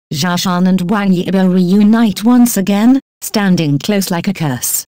Zhan and Wang Yibo reunite once again, standing close like a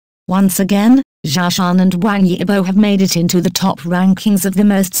curse. Once again, Zhan and Wang Yibo have made it into the top rankings of the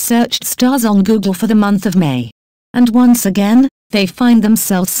most searched stars on Google for the month of May. And once again, they find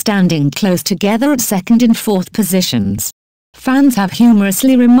themselves standing close together at second and fourth positions. Fans have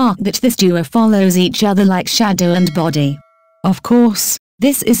humorously remarked that this duo follows each other like shadow and body. Of course,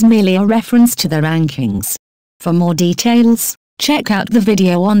 this is merely a reference to the rankings. For more details, check out the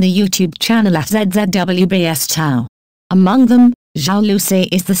video on the YouTube channel at ZZWBS. Among them, Zhao Lucy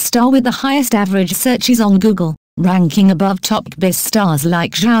is the star with the highest average searches on Google, ranking above top biz stars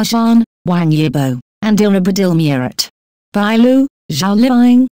like Xiao Zhan, Wang Yibo, and Remarked. Bailu, Zhao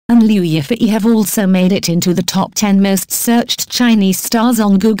Wang, and Liu Yifei have also made it into the top 10 most searched Chinese stars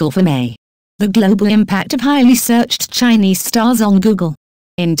on Google for May. The global impact of highly searched Chinese stars on Google.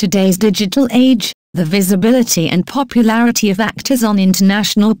 In today's digital age, the visibility and popularity of actors on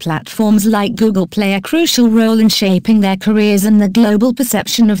international platforms like Google play a crucial role in shaping their careers and the global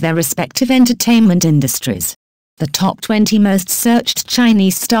perception of their respective entertainment industries. The top 20 most searched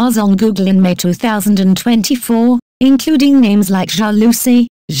Chinese stars on Google in May 2024, including names like Zhao Lucy,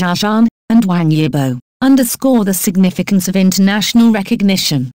 Xiao Zhan, and Wang Yibo, underscore the significance of international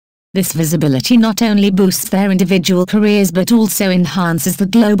recognition. This visibility not only boosts their individual careers but also enhances the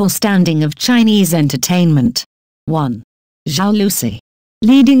global standing of Chinese entertainment. 1. Zhao Lucy.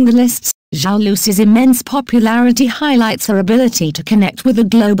 Leading the lists, Zhao Lucy's immense popularity highlights her ability to connect with a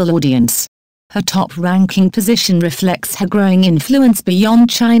global audience. Her top-ranking position reflects her growing influence beyond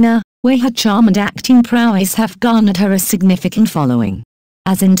China, where her charm and acting prowess have garnered her a significant following.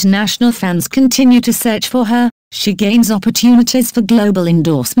 As international fans continue to search for her, she gains opportunities for global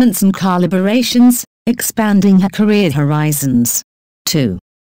endorsements and collaborations, expanding her career horizons. 2.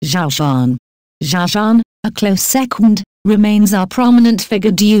 Xiao Zhan. Xiao Zhan, a close second, remains our prominent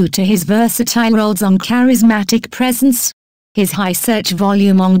figure due to his versatile roles and charismatic presence. His high search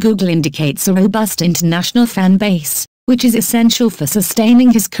volume on Google indicates a robust international fan base, which is essential for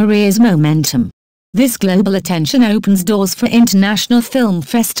sustaining his career's momentum. This global attention opens doors for international film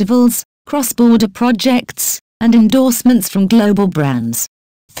festivals, cross-border projects, and endorsements from global brands.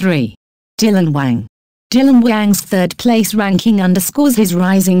 3. Zhan Wang. Zhan Wang's third-place ranking underscores his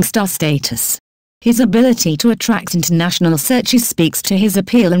rising star status. His ability to attract international searches speaks to his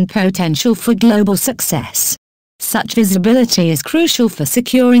appeal and potential for global success. Such visibility is crucial for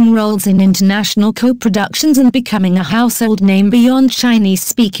securing roles in international co-productions and becoming a household name beyond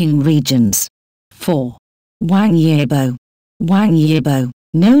Chinese-speaking regions. 4. Wang Yibo. Wang Yibo,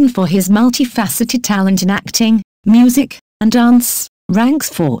 known for his multifaceted talent in acting, music, and dance, ranks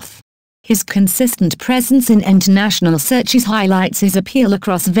fourth. His consistent presence in international searches highlights his appeal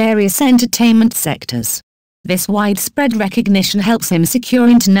across various entertainment sectors. This widespread recognition helps him secure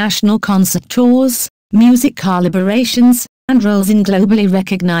international concert tours, music collaborations, and roles in globally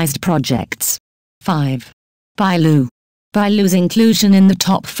recognized projects. 5. Bailu. Bailu's inclusion in the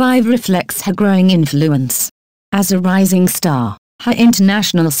top 5 reflects her growing influence. As a rising star, her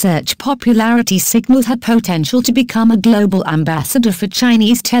international search popularity signals her potential to become a global ambassador for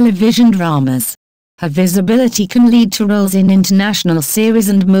Chinese television dramas. Her visibility can lead to roles in international series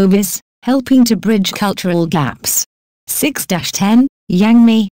and movies, helping to bridge cultural gaps. 6-10, Yang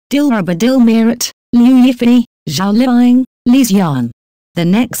Mi, Remarked, Liu Yifei, Zhao Wang, Li Zhan. The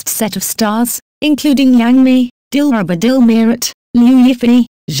next set of stars, including Yang Mi, Remarked, Liu Yifei,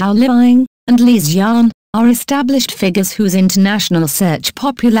 Zhao Wang, and Li Zhan, are established figures whose international search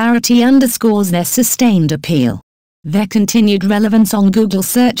popularity underscores their sustained appeal. Their continued relevance on Google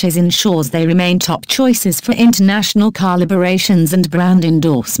searches ensures they remain top choices for international collaborations and brand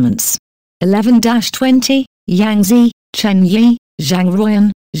endorsements. 11-20, Yang Zi, Chen Yi, Zhang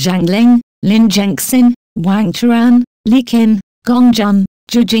Ruan, Zhang Ling, Lin Zhengxin, Wang Chuan, Li Qin, Gong Jun,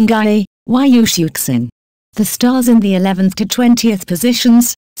 Zhu Jinggai, Yu Xuxin. The stars in the 11th to 20th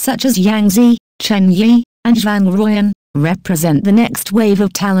positions, such as Yang Zi, Chen Yi, and Zhang Ruan, represent the next wave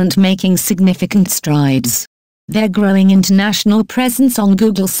of talent making significant strides. Their growing international presence on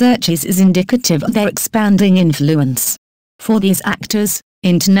Google searches is indicative of their expanding influence. For these actors,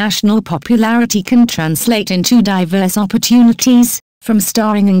 international popularity can translate into diverse opportunities, from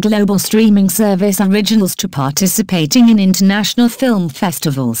starring in global streaming service originals to participating in international film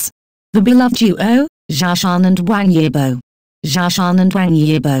festivals. The beloved duo, Zhan and Wang Yibo. Zhan and Wang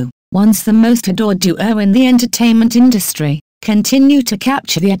Yibo, once the most adored duo in the entertainment industry, continue to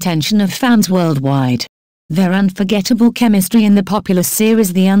capture the attention of fans worldwide. Their unforgettable chemistry in the popular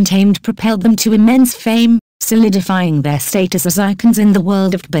series The Untamed propelled them to immense fame, solidifying their status as icons in the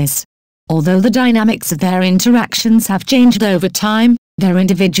world of biz. Although the dynamics of their interactions have changed over time, their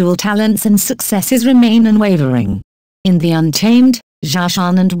individual talents and successes remain unwavering. In The Untamed,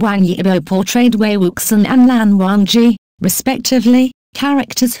 Zhan and Wang Yibo portrayed Wei Wuxian and Lan Wangji, respectively,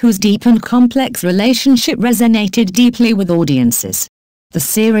 characters whose deep and complex relationship resonated deeply with audiences. The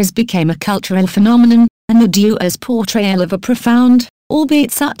series became a cultural phenomenon, and the duo's portrayal of a profound,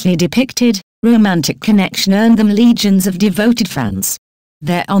 albeit subtly depicted, romantic connection earned them legions of devoted fans.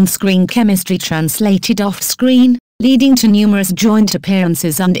 Their on-screen chemistry translated off-screen, leading to numerous joint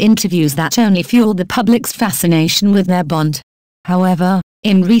appearances and interviews that only fueled the public's fascination with their bond. However,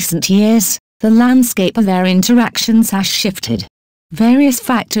 in recent years, the landscape of their interactions has shifted. Various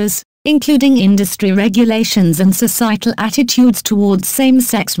factors, including industry regulations and societal attitudes towards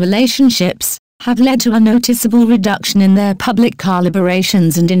same-sex relationships, have led to a noticeable reduction in their public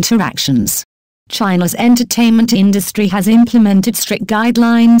collaborations and interactions. China's entertainment industry has implemented strict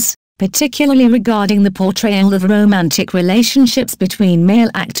guidelines, particularly regarding the portrayal of romantic relationships between male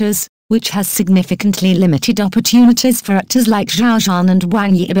actors, which has significantly limited opportunities for actors like Xiao Zhan and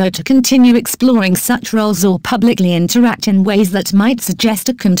Wang Yibo to continue exploring such roles or publicly interact in ways that might suggest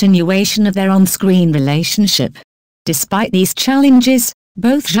a continuation of their on-screen relationship. Despite these challenges,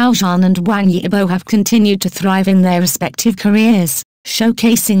 both Xiao Zhan and Wang Yibo have continued to thrive in their respective careers,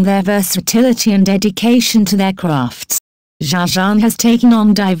 showcasing their versatility and dedication to their crafts. Xiao Zhan has taken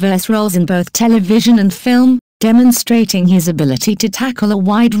on diverse roles in both television and film, demonstrating his ability to tackle a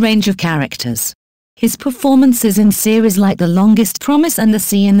wide range of characters. His performances in series like The Longest Promise and The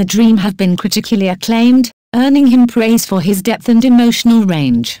Sea and the Dream have been critically acclaimed, earning him praise for his depth and emotional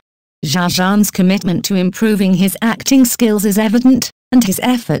range. Xiao Zhan's commitment to improving his acting skills is evident, and his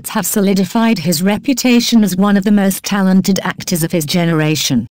efforts have solidified his reputation as one of the most talented actors of his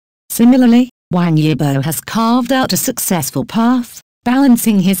generation. Similarly, Wang Yibo has carved out a successful path,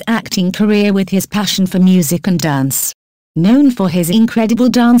 balancing his acting career with his passion for music and dance. Known for his incredible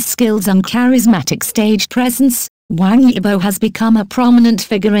dance skills and charismatic stage presence, Wang Yibo has become a prominent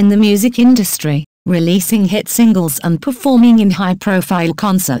figure in the music industry, releasing hit singles and performing in high-profile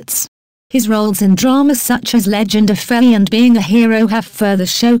concerts. His roles in dramas such as Legend of Fei and Being a Hero have further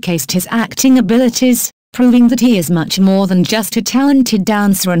showcased his acting abilities, proving that he is much more than just a talented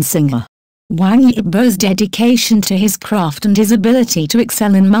dancer and singer. Wang Yibo's dedication to his craft and his ability to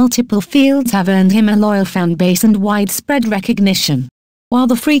excel in multiple fields have earned him a loyal fan base and widespread recognition. While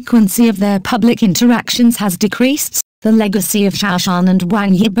the frequency of their public interactions has decreased, the legacy of Xiao Zhan and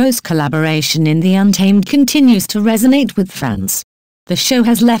Wang Yibo's collaboration in The Untamed continues to resonate with fans. The show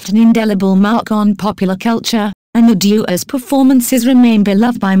has left an indelible mark on popular culture, and the duo's performances remain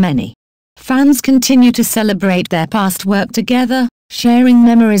beloved by many. Fans continue to celebrate their past work together, sharing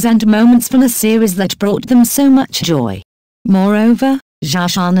memories and moments from a series that brought them so much joy. Moreover, Xiao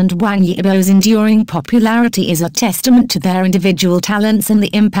Zhan and Wang Yibo's enduring popularity is a testament to their individual talents and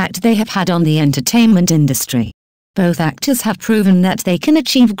the impact they have had on the entertainment industry. Both actors have proven that they can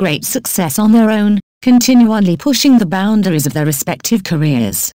achieve great success on their own, continually pushing the boundaries of their respective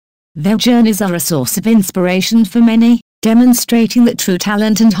careers. Their journeys are a source of inspiration for many, demonstrating that true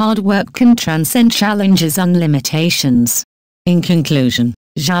talent and hard work can transcend challenges and limitations. In conclusion,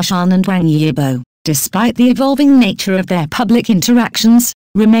 Xiao Zhan and Wang Yibo, despite the evolving nature of their public interactions,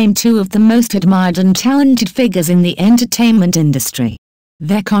 remain two of the most admired and talented figures in the entertainment industry.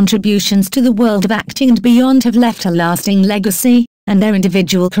 Their contributions to the world of acting and beyond have left a lasting legacy, and their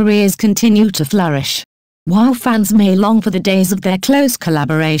individual careers continue to flourish. While fans may long for the days of their close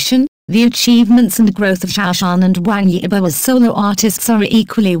collaboration, the achievements and growth of Xiao Zhan and Wang Yibo as solo artists are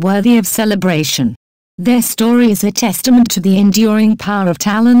equally worthy of celebration. Their story is a testament to the enduring power of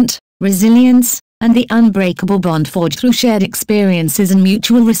talent, resilience, and the unbreakable bond forged through shared experiences and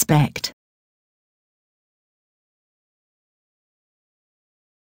mutual respect.